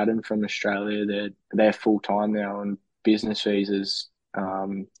James McFadden from Australia, they're full time now on business visas.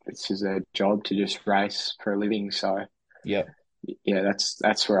 This is their job to just race for a living. So Yeah. yeah,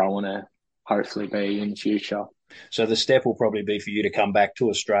 that's where I want to hopefully be in the future. So the step will probably be for you to come back to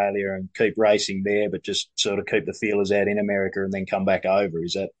Australia and keep racing there, but just sort of keep the feelers out in America and then come back over.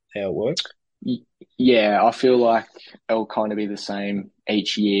 Is that how it works? Yeah, I feel like it'll kind of be the same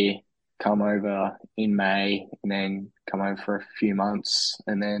each year. Come over in May and then come over for a few months,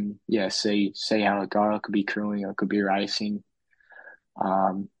 and then see how it goes. I could be crewing, I could be racing.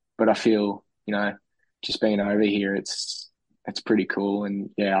 But I feel, just being over here, it's pretty cool, and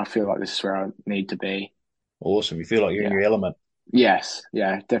yeah, I feel like this is where I need to be. Awesome. You feel like you're in Yeah. your element. Yes,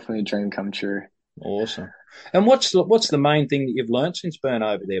 yeah, definitely a dream come true. Awesome. And what's the main thing that you've learned since being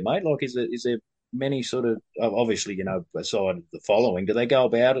over there, mate? Like, is there many sort of, obviously, aside the following, do they go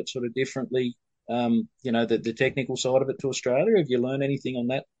about it sort of differently? The technical side of it to Australia. Have you learned anything on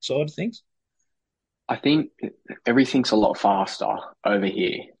that side of things? I think everything's a lot faster over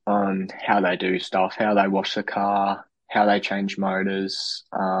here on how they do stuff, how they wash the car, how they change motors.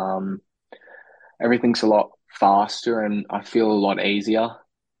 Everything's a lot faster, and I feel a lot easier.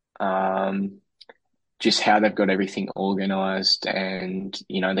 Um, just how they've got everything organized, and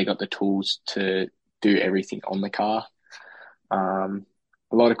they got the tools to do everything on the car. A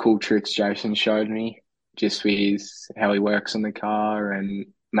lot of cool tricks Jason showed me, just with how he works on the car, and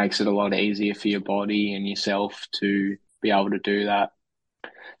makes it a lot easier for your body and yourself to be able to do that.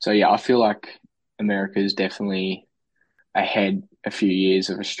 So yeah, I feel like America is definitely ahead a few years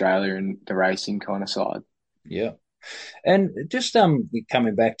of Australia in the racing kind of side. Yeah. And just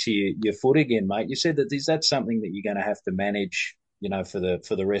coming back to your foot again, mate. You said that is that something that you're going to have to manage, for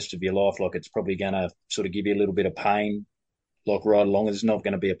the rest of your life. Like, it's probably going to sort of give you a little bit of pain, like right along. There's not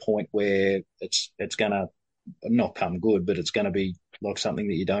going to be a point where it's going to not come good, but it's going to be like something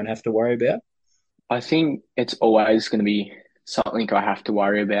that you don't have to worry about. I think it's always going to be something I have to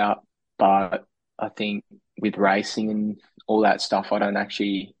worry about, but I think with racing and all that stuff, I don't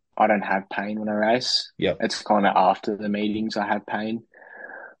have pain when I race. Yeah. It's kind of after the meetings I have pain.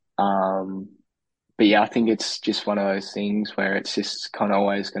 But yeah, I think it's just one of those things where it's just kind of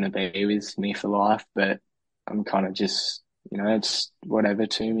always going to be with me for life. But I'm kind of just, it's whatever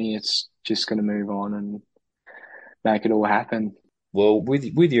to me. It's just going to move on and make it all happen. Well,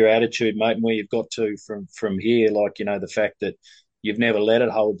 with your attitude, mate, and where you've got to from here, like, the fact that you've never let it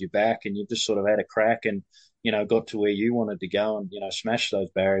hold you back, and you've just sort of had a crack and, got to where you wanted to go and, smash those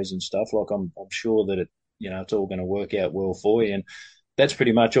barriers and stuff. Like, I'm sure that it's all going to work out well for you. And that's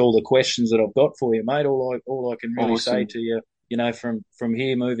pretty much all the questions that I've got for you, mate. All I can really say to you, from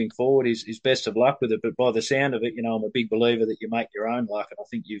here moving forward is best of luck with it. But by the sound of it, I'm a big believer that you make your own luck, and I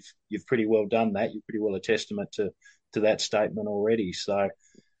think you've pretty well done that. You're pretty well a testament to that statement already. So,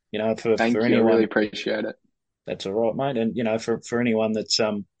 Thank you. anyone, I really appreciate it. that's all right, mate. And for anyone that's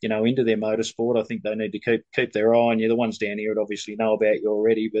into their motorsport, I think they need to keep their eye on you. The ones down here would obviously know about you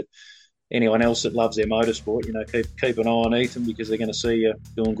already, but anyone else that loves their motorsport, keep an eye on Ethan, because they're going to see you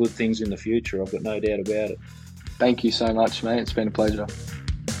doing good things in the future. I've got no doubt about it. Thank you so much, mate. It's been a pleasure.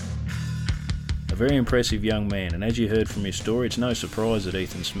 A very impressive young man, and as you heard from his story, it's no surprise that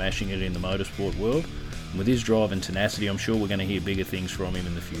Ethan's smashing it in the motorsport world. And with his drive and tenacity, I'm sure we're going to hear bigger things from him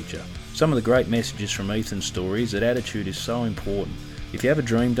in the future. Some of the great messages from Ethan's story is that attitude is so important. If you have a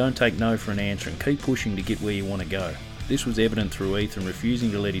dream, don't take no for an answer and keep pushing to get where you want to go. This was evident through Ethan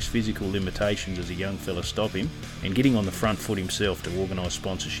refusing to let his physical limitations as a young fella stop him, and getting on the front foot himself to organise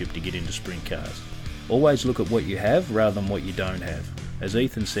sponsorship to get into sprint cars. Always look at what you have rather than what you don't have. As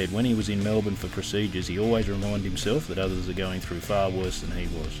Ethan said, when he was in Melbourne for procedures, he always reminded himself that others are going through far worse than he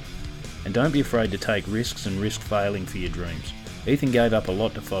was. And don't be afraid to take risks and risk failing for your dreams. Ethan gave up a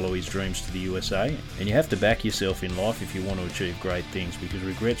lot to follow his dreams to the USA, and you have to back yourself in life if you want to achieve great things, because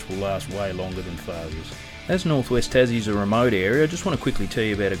regrets will last way longer than failures. As Northwest Tassie is a remote area, I just want to quickly tell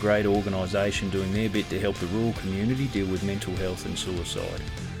you about a great organisation doing their bit to help the rural community deal with mental health and suicide.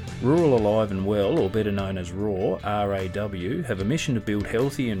 Rural Alive and Well, or better known as RAW, R-A-W, have a mission to build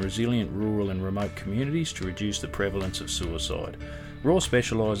healthy and resilient rural and remote communities to reduce the prevalence of suicide. RAW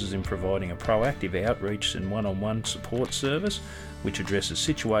specialises in providing a proactive outreach and one-on-one support service which addresses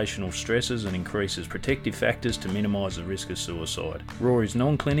situational stresses and increases protective factors to minimise the risk of suicide. RAW is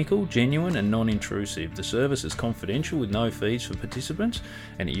non-clinical, genuine and non-intrusive. The service is confidential with no fees for participants,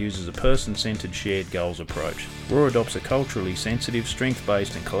 and it uses a person-centred shared goals approach. RAW adopts a culturally sensitive,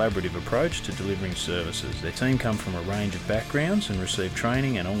 strength-based and collaborative approach to delivering services. Their team come from a range of backgrounds and receive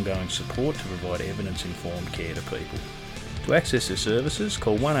training and ongoing support to provide evidence-informed care to people. To access their services,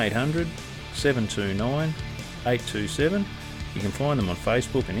 call 1800 729 827. You can find them on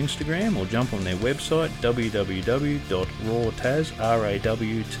Facebook and Instagram, or jump on their website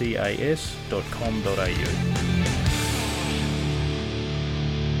www.rawtas.com.au.